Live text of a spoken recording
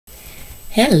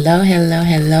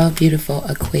Hello, beautiful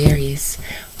Aquarius.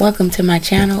 Welcome to my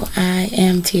channel. I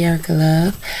am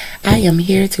TerickaLove. I am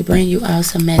here to bring you all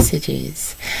some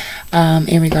messages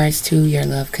in regards to your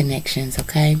love connections,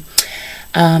 okay?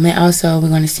 And also, we're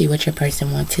going to see what your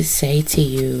person wants to say to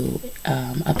you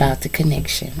about the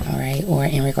connection, all right? Or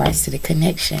in regards to the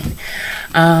connection.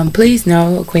 Please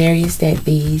know, Aquarius, that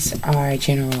these are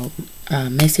general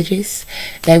messages.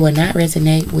 They will not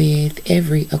resonate with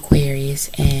every Aquarius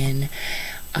and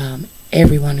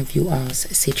every one of you all's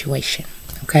situation,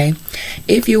 okay?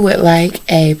 If you would like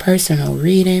a personal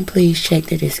reading, please check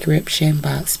the description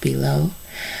box below.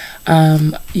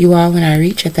 You all, when I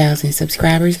reach 1,000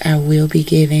 subscribers, I will be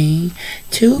giving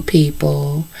 2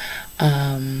 people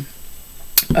a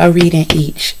reading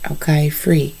each, okay,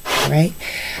 free. Right,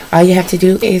 all you have to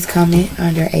do is comment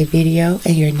under a video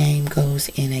and your name goes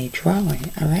in a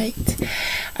drawing. All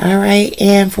right,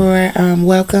 and for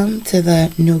welcome to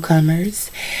the newcomers,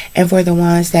 and for the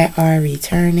ones that are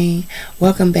returning,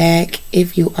 welcome back.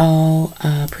 If you all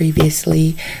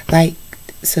previously liked,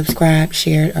 subscribed,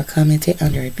 shared, or commented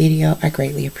under a video, I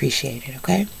greatly appreciate it.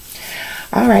 Okay,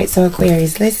 all right, so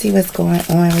Aquarius, let's see what's going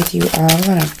on with you all. I'm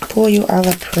gonna pull you all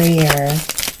a prayer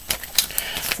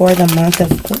for the month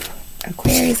of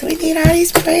Aquarius. We need all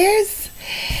these prayers.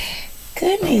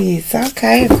 Goodness.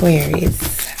 Okay,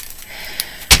 Aquarius.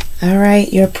 All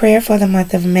right, your prayer for the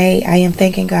month of May. I am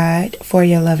thanking God for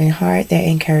your loving heart that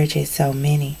encourages so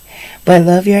many. But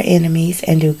love your enemies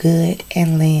and do good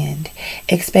and lend,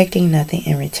 expecting nothing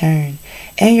in return.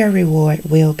 And your reward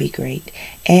will be great,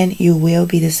 and you will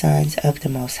be the sons of the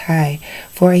Most High,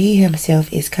 for he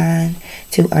himself is kind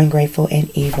to ungrateful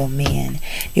and evil men.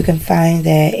 You can find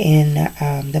that in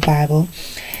the Bible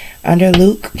under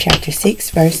Luke chapter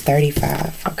 6 verse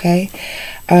 35. Okay,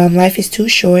 life is too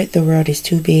short, the world is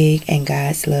too big, and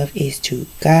God's love is too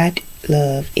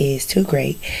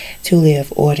great to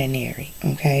live ordinary.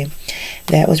 Okay,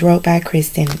 that was wrote by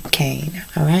Kristen Kane.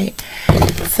 All right,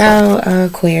 so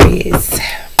Aquarius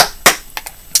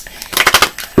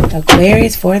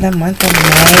for the month of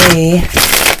May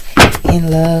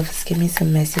in love. Let's give me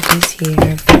some messages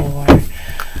here for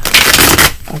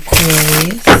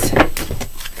Aquarius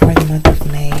for the month of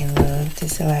May in love.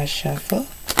 This is the last shuffle.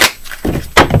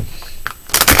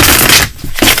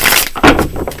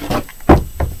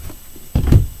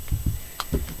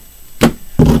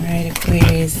 Alright,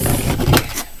 Aquarius.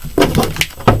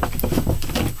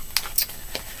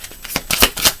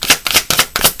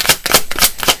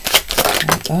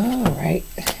 Alright.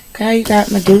 Okay, you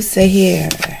got Medusa here.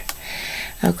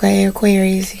 Okay,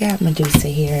 Aquarius, you got Medusa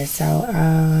here. So,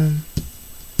 I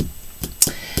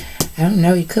don't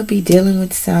know, you could be dealing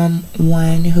with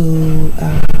someone who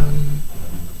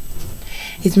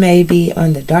is maybe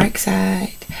on the dark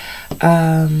side.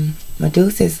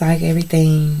 Medusa is like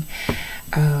everything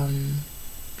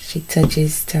she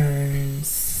touches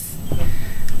turns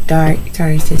dark,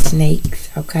 turns to snakes.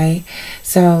 Okay,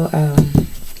 so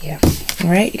yeah. All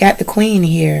right, you got the Queen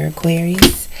here,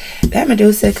 Aquarius. That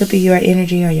Medusa could be your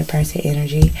energy or your person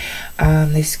energy.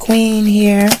 This Queen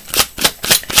here,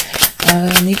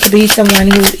 it could be someone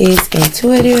who is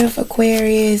intuitive,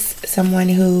 Aquarius, someone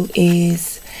who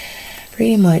is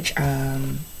pretty much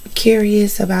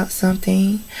curious about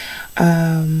something.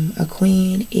 A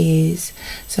queen is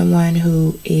someone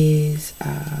who is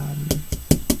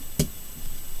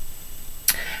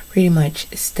pretty much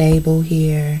stable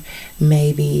here,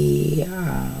 maybe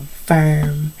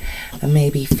firm,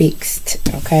 maybe fixed.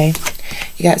 Okay,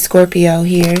 you got Scorpio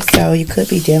here, so you could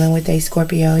be dealing with a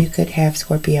Scorpio. You could have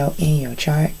Scorpio in your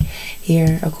chart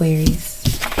here, Aquarius.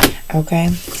 Okay,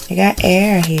 you got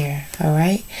air here. All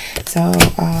right, so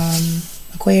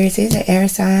Aquarius is an air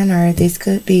sign, or this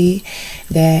could be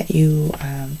that you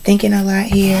thinking a lot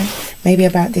here, maybe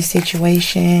about this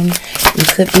situation. You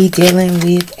could be dealing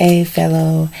with a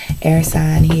fellow air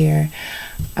sign here,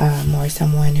 or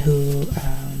someone who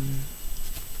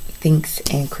thinks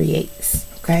and creates.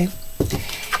 Okay,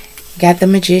 got the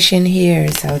Magician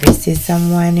here, so this is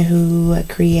someone who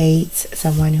creates,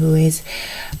 someone who is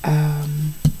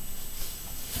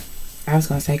I was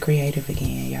gonna say creative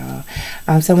again, y'all.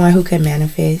 Someone who can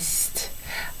manifest,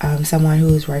 someone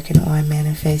who is working on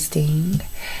manifesting.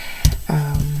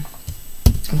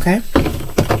 Okay,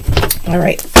 all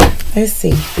right, let's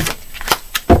see.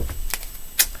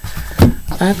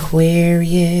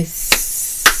 Aquarius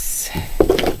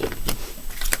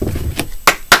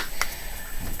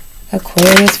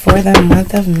for the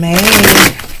month of May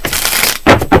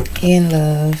in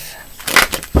love.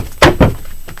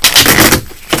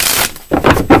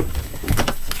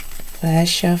 Last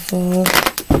shuffle.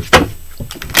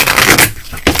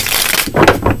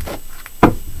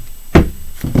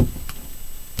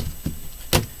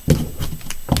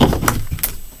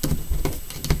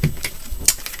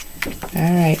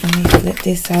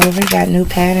 this over. Got new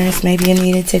patterns. Maybe you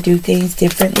needed to do things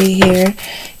differently here.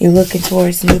 You're looking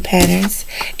towards new patterns.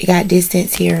 You got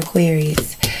distance here,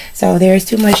 Aquarius. So there's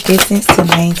too much distance to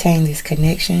maintain this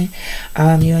connection.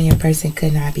 You and your person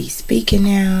could not be speaking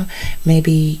now.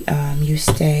 Maybe you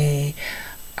stay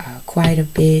quite a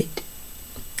bit,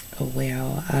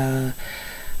 a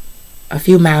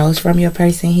few miles from your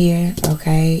person here.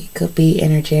 Okay, could be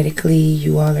energetically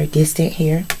you all are distant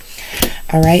here.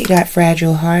 All right, you got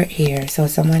fragile heart here. So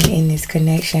someone in this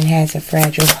connection has a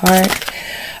fragile heart.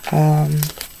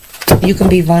 You can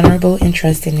be vulnerable and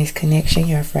trust in this connection.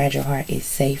 Your fragile heart is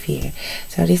safe here.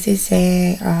 So this is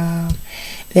saying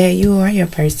that you or your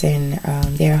person,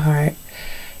 their heart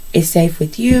is safe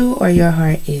with you, or your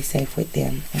heart is safe with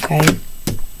them. Okay.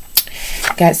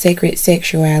 Got sacred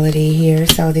sexuality here.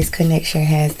 So this connection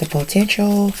has the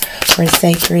potential for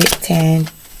sacred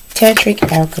tantric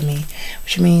alchemy,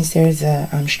 which means there's a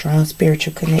strong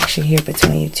spiritual connection here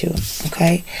between you two.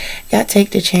 Okay, y'all take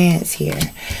the chance here.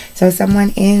 So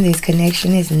someone in this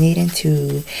connection is needing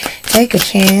to take a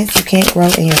chance. You can't grow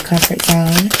in your comfort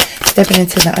zone. Stepping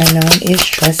into the unknown is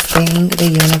trusting the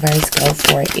universe. Go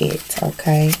for it.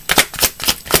 Okay,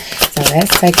 so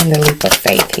that's taking the leap of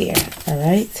faith here. All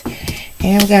right,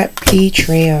 and we got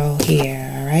betrayal here.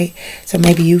 All right, so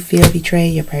maybe you feel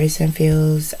betrayed, your person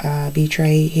feels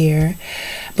betrayed here.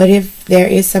 But if there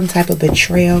is some type of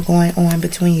betrayal going on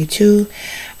between you two,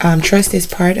 trust is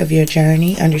part of your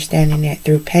journey. Understanding that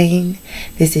through pain,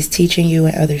 this is teaching you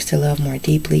and others to love more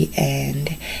deeply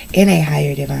and in a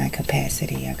higher divine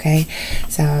capacity. Okay,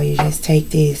 so you just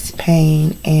take this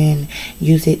pain and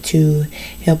use it to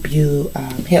help you,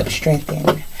 help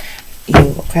strengthen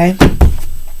you. Okay.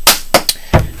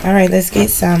 All right, let's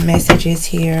get some messages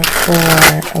here for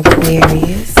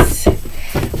Aquarius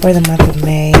for the month of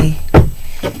May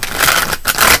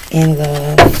in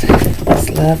love. This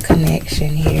love connection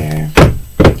here.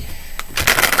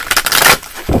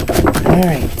 All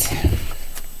right.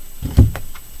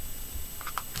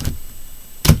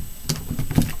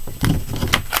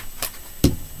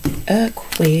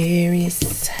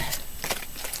 Aquarius.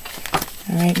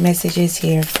 All right, messages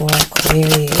here for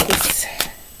Aquarius.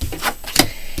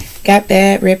 Got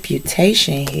bad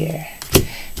reputation here.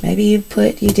 Maybe you're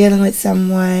dealing with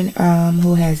someone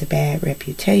who has a bad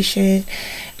reputation.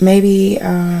 Maybe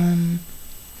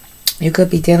you could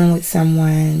be dealing with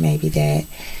someone maybe that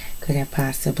could have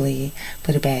possibly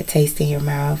put a bad taste in your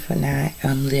mouth, or not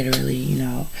literally, you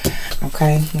know.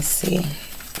 Okay, let's see.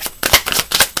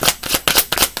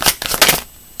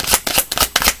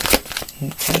 Let me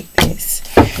take this.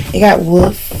 You got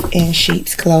wolf in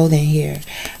sheep's clothing here.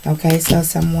 Okay, so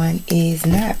someone is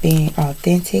not being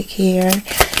authentic here.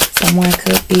 Someone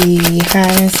could be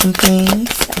hiding some things.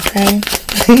 Okay.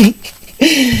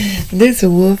 This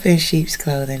wolf in sheep's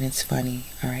clothing is funny.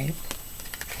 All right.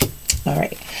 All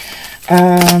right.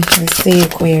 Let's see,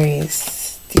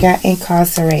 Aquarius. You got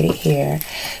incarcerated here.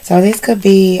 So this could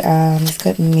be, this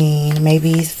could mean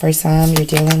maybe for some you're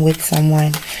dealing with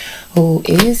someone who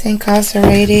is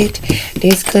incarcerated.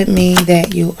 This could mean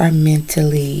that you are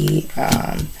mentally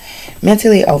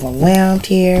overwhelmed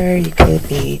here. You could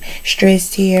be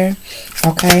stressed here.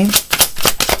 Okay.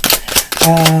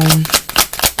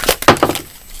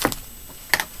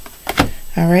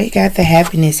 All right, got the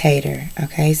happiness hater.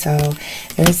 Okay, so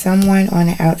there's someone on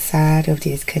the outside of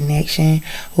this connection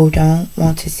who don't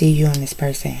want to see you and this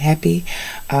person happy.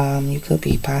 You could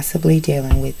be possibly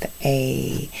dealing with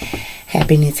a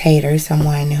happiness hater,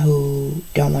 someone who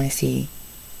don't want to see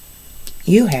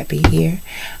you happy here.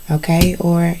 Okay,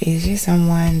 or is just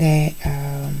someone that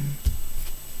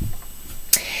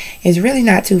is really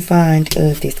not too fond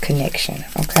of this connection.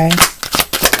 Okay.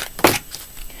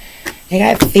 I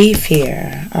got thief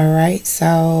here. All right,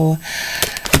 so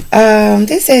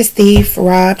this says thief,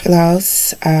 robbed,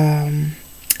 lost,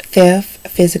 theft,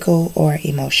 physical or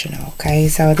emotional. Okay,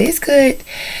 so this could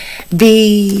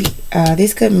be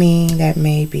this could mean that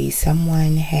maybe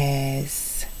someone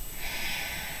has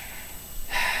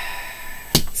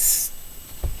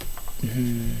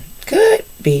could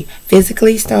be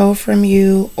physically stole from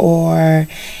you, or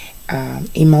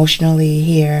emotionally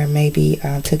here, maybe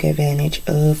took advantage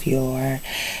of your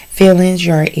feelings,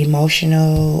 your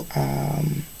emotional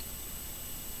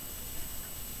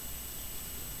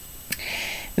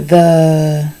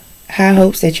the high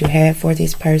hopes that you have for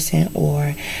this person,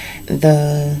 or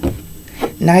the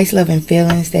nice loving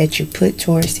feelings that you put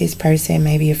towards this person.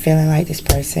 Maybe you're feeling like this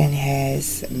person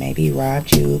has maybe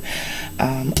robbed you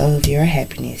of your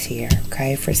happiness here.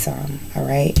 Okay, for some. All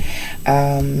right,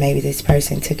 maybe this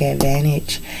person took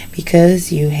advantage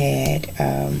because you had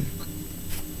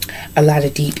a lot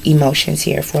of deep emotions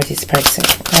here for this person,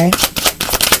 okay?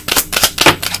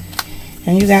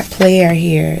 And you got player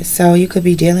here. So you could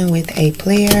be dealing with a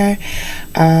player.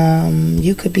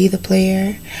 You could be the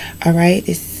player. All right.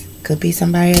 This could be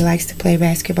somebody that likes to play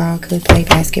basketball. Could play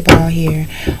basketball here.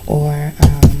 Or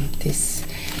this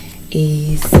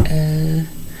is a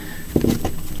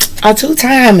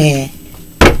two-timing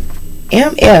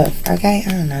MF. Okay. I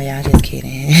don't know. Y'all just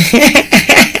kidding.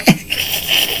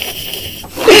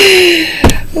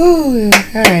 Ooh.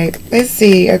 All right. Let's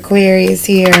see. Aquarius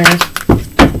here.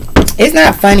 It's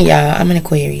not funny, y'all. I'm an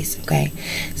Aquarius, okay?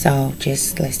 So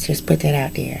let's just put that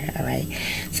out there, all right?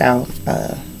 So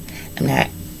I'm not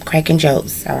cracking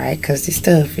jokes, all right? Because this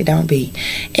stuff, it don't be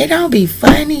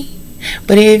funny.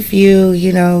 But if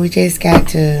you know, we just got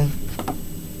to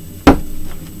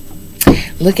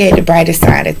look at the brighter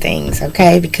side of things,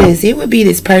 okay? Because it would be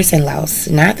this person lost,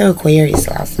 not the Aquarius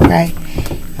lost, okay?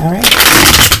 All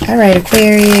right,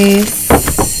 Aquarius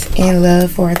in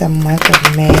love for the month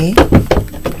of May.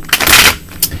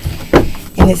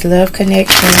 In this love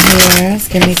connection here,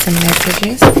 give me some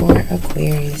messages for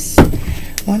Aquarius.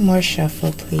 One more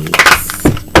shuffle, please.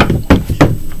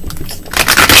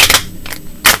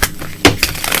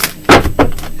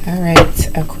 All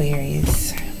right,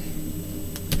 Aquarius.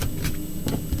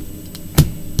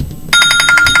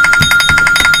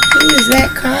 Who is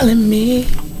that calling me?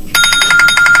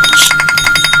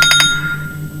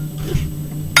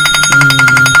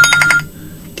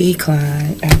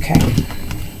 Decline. Okay.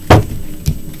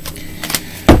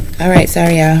 Alright,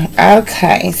 sorry y'all.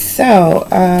 Okay, so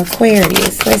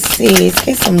Aquarius, let's see. Let's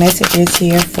get some messages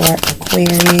here for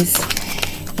Aquarius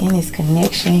in this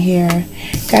connection here.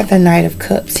 Got the Knight of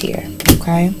Cups here,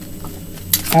 okay?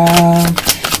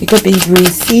 You could be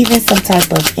receiving some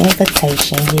type of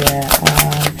invitation here.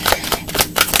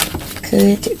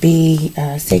 Could be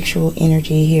sexual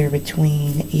energy here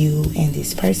between you and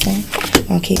this person. I'm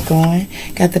gonna keep going.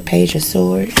 Got the Page of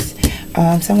Swords.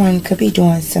 Someone could be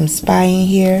doing some spying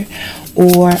here,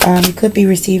 or you could be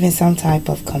receiving some type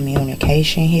of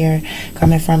communication here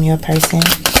coming from your person.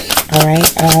 All right.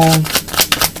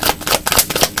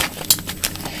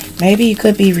 Maybe you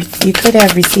could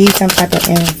have received some type of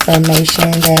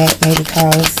information that maybe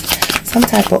caused some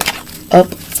type of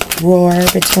uproar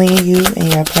between you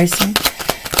and your person.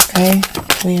 Okay,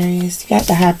 Aquarius. You got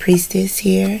the High Priestess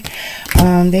here.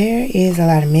 There is a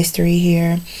lot of mystery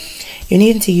here. You're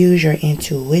needing to use your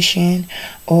intuition,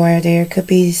 or there could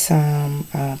be some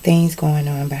things going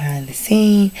on behind the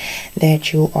scene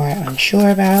that you are unsure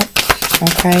about.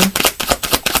 Okay.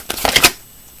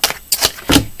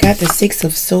 Got the Six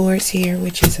of Swords here,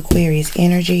 which is Aquarius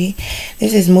energy.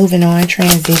 This is moving on,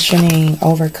 transitioning,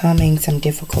 overcoming some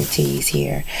difficulties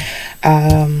here.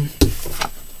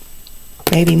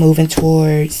 Maybe moving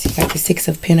towards, like the Six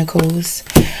of Pentacles,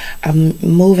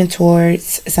 moving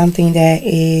towards something that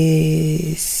is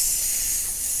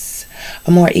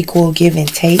a more equal give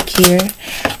and take here.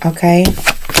 Okay.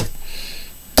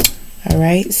 All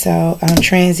right. So I'm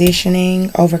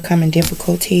transitioning, overcoming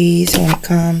difficulties when it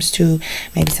comes to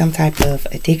maybe some type of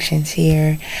addictions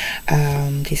here.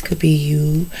 This could be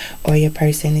you or your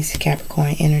person. This is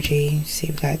Capricorn energy. See,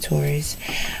 we've got Taurus,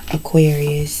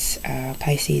 Aquarius,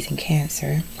 Pisces, and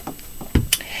Cancer.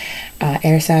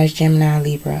 Air signs, Gemini,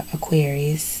 Libra,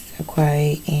 Aquarius,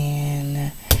 Aquarius,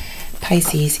 and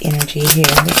Pisces energy here.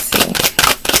 Let's see.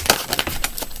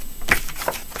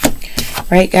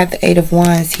 Right, got the Eight of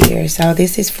Wands here. So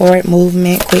this is forward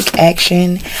movement, quick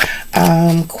action,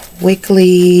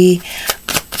 quickly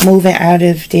moving out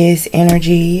of this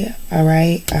energy. All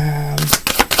right.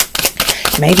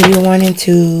 Maybe you're wanting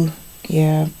to,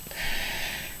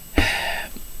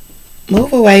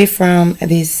 move away from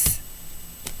this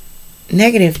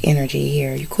negative energy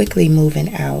here. You're quickly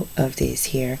moving out of this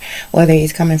here, whether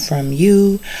it's coming from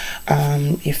you,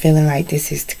 you're feeling like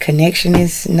the connection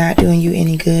is not doing you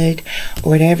any good,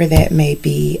 or whatever that may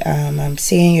be. I'm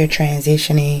seeing you're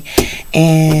transitioning,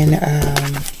 and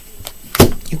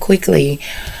you're quickly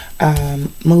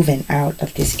moving out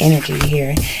of this energy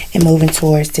here and moving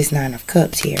towards this Nine of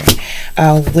Cups here.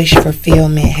 Wish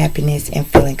fulfillment, happiness, and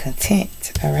feeling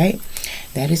content. All right,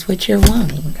 that is what you're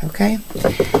wanting. Okay.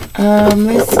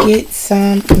 Let's get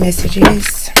some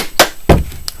messages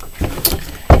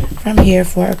from here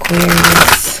for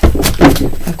Aquarius.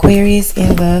 Aquarius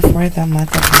in love for the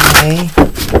month of May.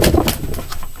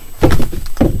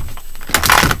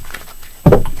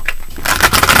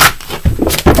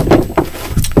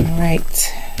 All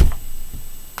right.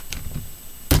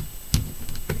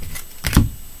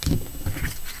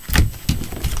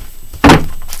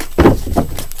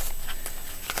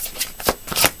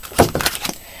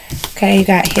 Okay, you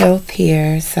got health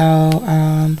here. So,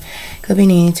 could be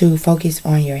needing to focus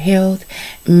on your health.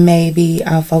 Maybe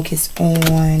focus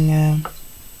on...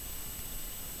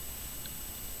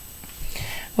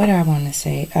 what do I want to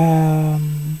say?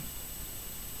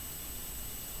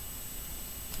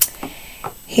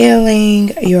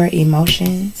 Healing your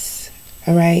emotions.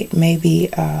 All right. Maybe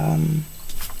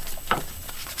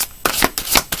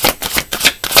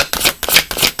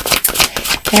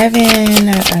having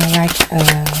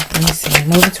let me see,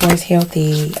 moving towards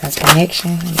healthy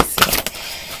connection. Let me see.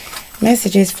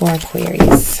 Messages for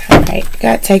Aquarius. All right, you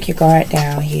got to take your guard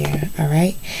down here. All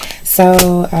right,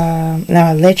 so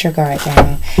now let your guard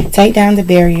down. Take down the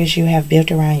barriers you have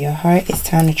built around your heart. It's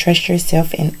time to trust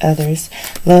yourself and others.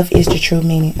 Love is the true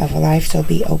meaning of life, so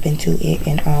be open to it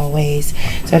in all ways.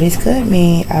 So this could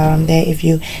mean that if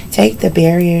you take the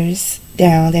barriers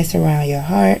down that's around your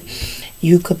heart,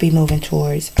 you could be moving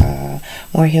towards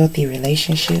more healthy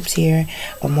relationships here,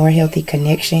 a more healthy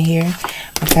connection here.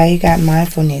 Okay, you got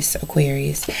mindfulness,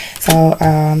 Aquarius. So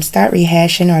start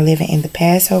rehashing or living in the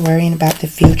past or worrying about the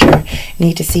future. You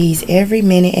need to seize every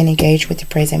minute and engage with the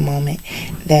present moment.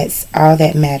 That's all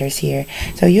that matters here.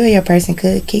 So you or your person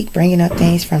could keep bringing up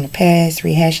things from the past,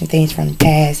 rehashing things from the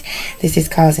past. This is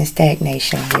causing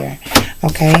stagnation here.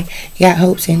 Okay, you got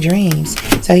hopes and dreams.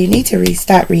 So you need to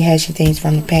stop rehashing things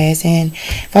from the past and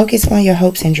focus on your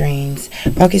hopes and dreams.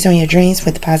 Focus on your dreams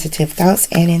with positive thoughts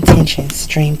and intentions.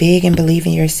 Dream big and believe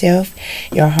in yourself.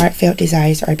 Your heartfelt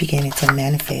desires are beginning to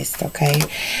manifest. Okay,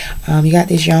 you got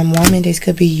this young woman. This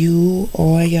could be you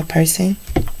or your person.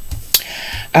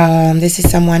 This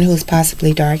is someone who's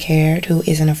possibly dark-haired, who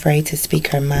isn't afraid to speak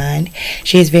her mind.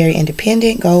 She is very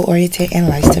independent, goal-oriented, and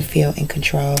likes to feel in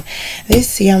control.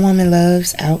 This young woman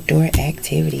loves outdoor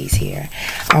activities here.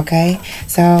 Okay,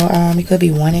 so you could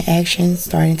be wanting action,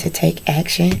 starting to take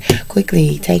action,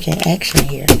 quickly taking action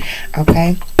here.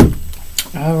 Okay,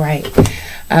 all right.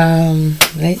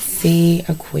 Let's see,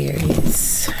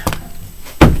 Aquarius.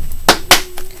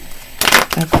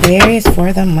 Aquarius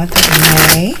for the month of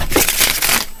May.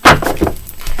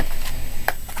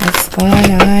 What's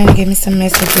going on? Give me some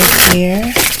messages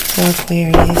here for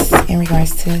Aquarius in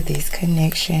regards to this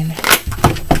connection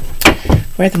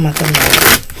for the month of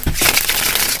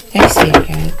May. Next Spirit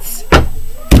guides.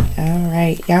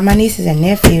 Alright. Y'all, my nieces and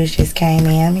nephews just came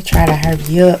in. Let me try to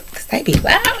hurry up because they be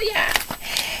loud, y'all.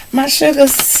 My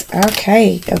sugars.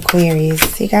 Okay,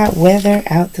 Aquarius. You got weather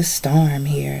out the storm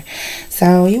here.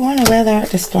 So you want to weather out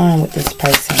the storm with this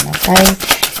person, okay?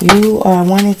 You are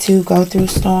wanting to go through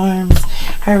storms,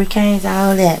 hurricanes,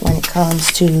 all that when it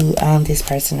comes to this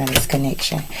person or this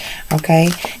connection. Okay,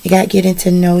 you got getting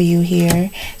to know you here.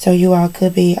 So you all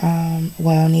could be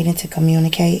well, needing to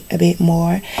communicate a bit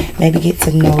more, maybe get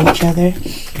to know each other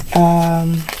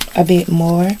a bit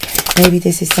more. Maybe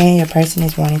this is saying your person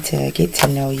is wanting to get to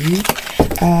know you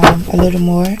a little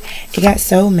more. You got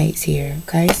soulmates here.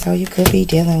 Okay, so you could be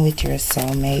dealing with your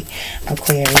soulmate,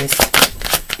 Aquarius.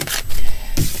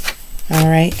 All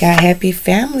right, got happy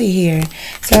family here.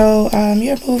 So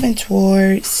you're moving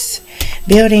towards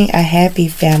building a happy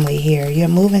family here. You're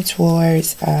moving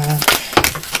towards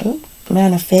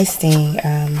manifesting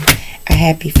a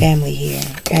happy family here.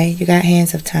 Okay, you got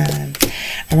hands of time.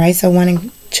 All right, so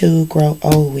wanting to grow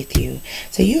old with you.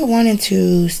 So you're wanting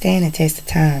to stand the test of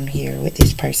time here with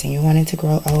this person. You're wanting to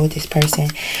grow old with this person,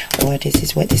 or this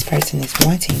is what this person is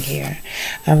wanting here.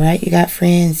 All right, you got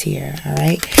friends here. All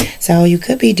right, so you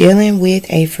could be dealing with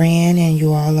a friend and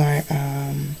you all are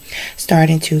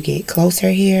starting to get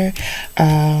closer here.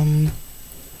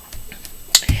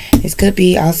 This could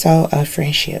be also a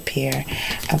friendship here.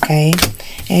 Okay,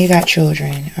 and you got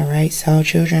children. All right, so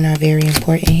children are very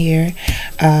important here.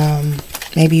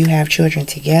 Maybe you have children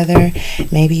together.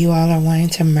 Maybe you all are wanting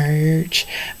to merge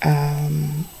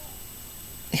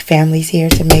families here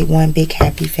to make one big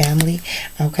happy family.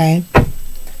 Okay,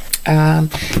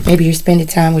 maybe you're spending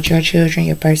time with your children.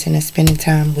 Your person is spending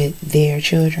time with their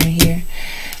children here.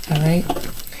 All right,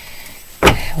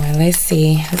 well, let's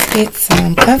see. Let's get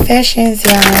some confessions,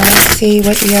 y'all. Let's see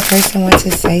what your person wants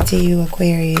to say to you,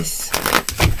 Aquarius.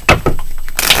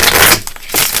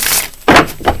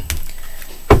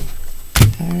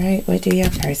 Alright, what do your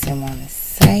person want to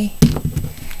say?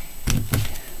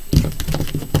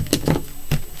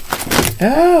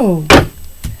 Oh,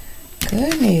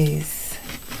 goodness.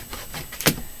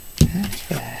 I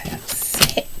feel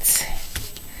upset.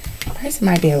 Person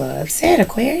might be a little upset,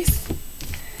 Aquarius.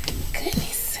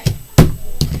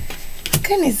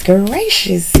 Goodness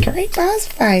gracious. Great boss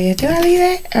fire. Do I leave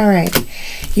that? Alright.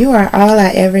 You are all I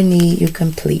ever need. You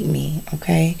complete me.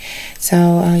 Okay.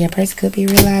 So your person could be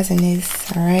realizing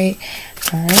this. All right.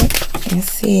 All right.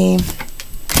 Let's see.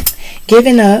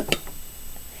 Giving up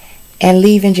and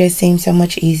leaving just seems so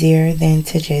much easier than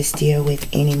to just deal with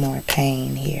any more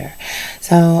pain here.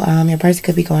 So your person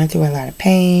could be going through a lot of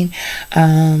pain.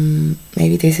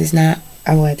 Maybe this is not,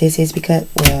 well, this is because,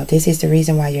 well, this is the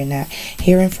reason why you're not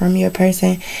hearing from your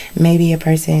person. Maybe your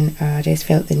person just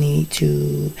felt the need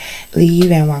to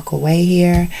leave and walk away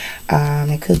here.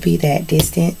 It could be that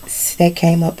distance that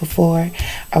came up before.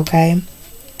 Okay.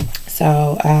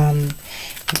 So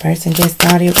the person just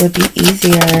thought it would be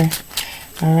easier.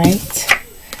 All right.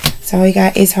 So we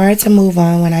got, it's hard to move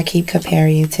on when I keep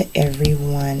comparing you to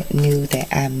everyone new that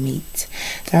I meet.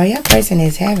 So your person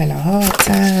is having a hard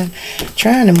time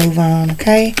trying to move on,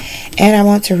 okay? And I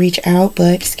want to reach out,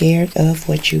 but scared of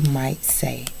what you might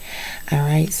say. All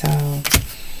right, so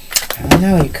I don't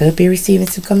know. You could be receiving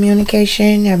some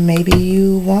communication, or maybe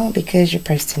you won't because your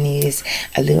person is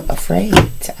a little afraid.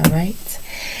 All right.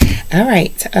 All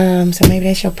right. So maybe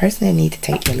that's your person that need to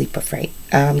take the leap of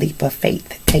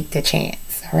faith. Take the chance.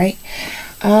 All right.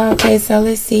 Okay, so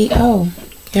let's see. Oh,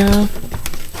 y'all,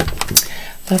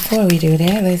 before we do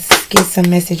that, let's get some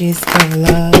messages of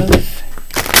love.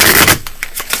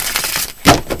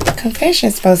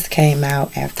 Confession's supposed to came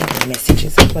out after the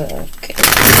messages of love. Okay.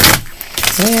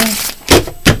 Well,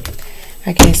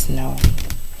 I guess no.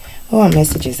 We want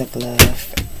messages of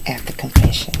love after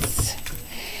confessions.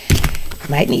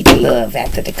 Might need the love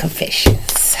after the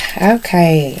confessions.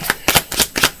 Okay.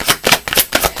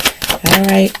 All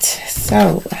right,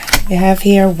 so we have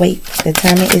here wait. The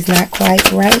timing is not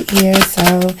quite right here, so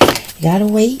you gotta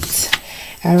wait.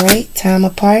 All right, time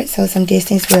apart, so some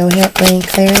distance will help bring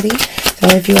clarity. So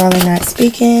if you all are not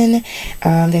speaking,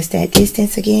 there's that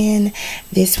distance again.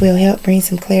 This will help bring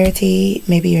some clarity.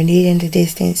 Maybe you're needing the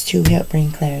distance to help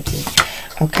bring clarity.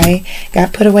 Okay,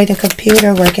 got put away the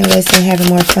computer, working less and having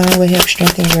more fun will help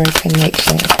strengthen your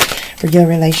connection for your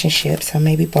relationship. So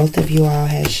maybe both of you all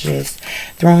has just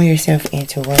thrown yourself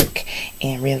into work,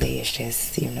 and really it's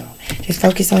just, you know, just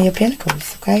focus on your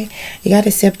pentacles. Okay, you got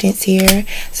acceptance here,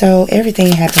 so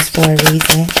everything happens for a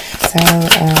reason. So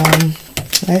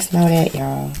let's know that,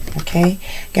 y'all. Okay,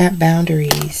 got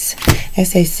boundaries.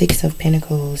 That's a 6 of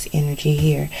Pentacles energy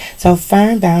here. So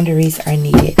firm boundaries are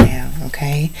needed now.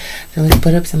 Okay, so let's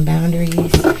put up some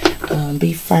boundaries.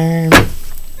 Be firm.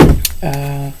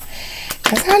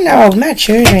 Cause I know my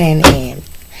children, and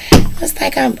it's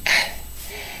like I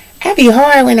be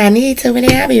hard when I need to, but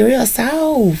then I be real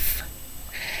soft.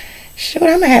 Shoot,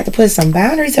 I'm gonna have to put some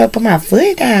boundaries up, put my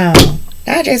foot down.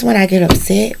 Not just when I get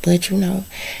upset, but you know,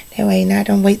 that way, not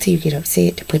don't wait till you get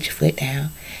upset to put your foot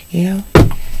down. You know,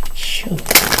 shoot.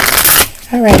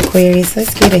 All right, Aquarius,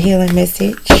 let's get a healing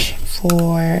message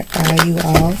for you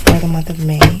all for the month of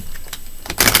May.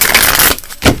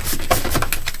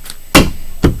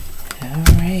 All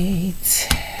right.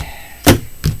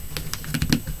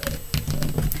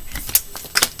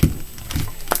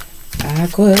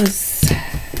 Aquarius.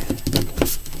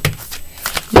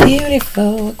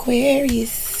 Beautiful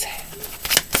Aquarius.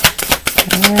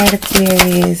 All right,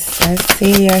 Aquarius. Let's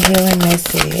see your healing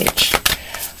message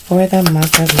for the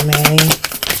month of May.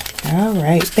 All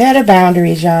right. Better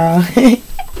boundaries, y'all.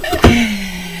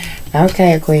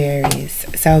 Okay, Aquarius.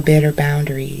 So, better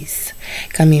boundaries.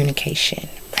 Communication.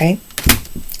 Okay.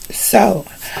 So,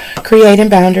 creating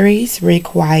boundaries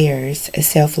requires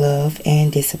self-love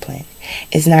and discipline.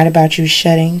 It's not about you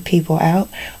shutting people out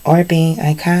or being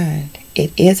unkind.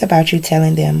 It is about you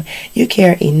telling them you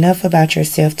care enough about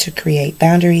yourself to create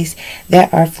boundaries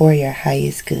that are for your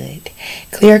highest good.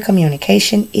 Clear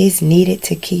communication is needed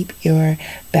to keep your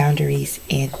boundaries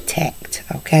intact.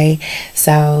 Okay,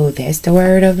 so that's the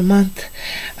word of the month.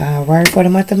 Word for the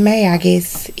month of May, I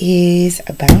guess, is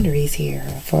boundaries here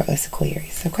for us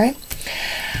Aquarius. Okay.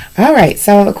 All right,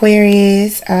 so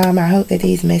Aquarius, I hope that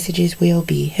these messages will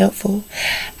be helpful.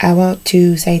 I want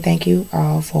to say thank you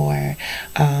all for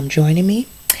joining me.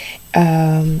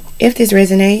 If this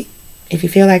resonates, if you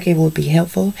feel like it will be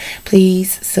helpful,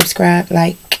 please subscribe,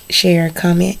 like, share,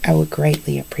 comment. I would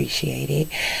greatly appreciate it.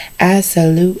 I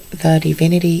salute the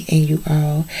divinity in you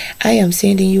all. I am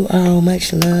sending you all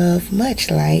much love, much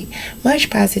light, much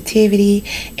positivity,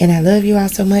 and I love you all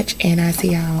so much, and I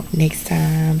see y'all next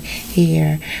time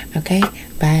here. Okay,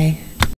 bye.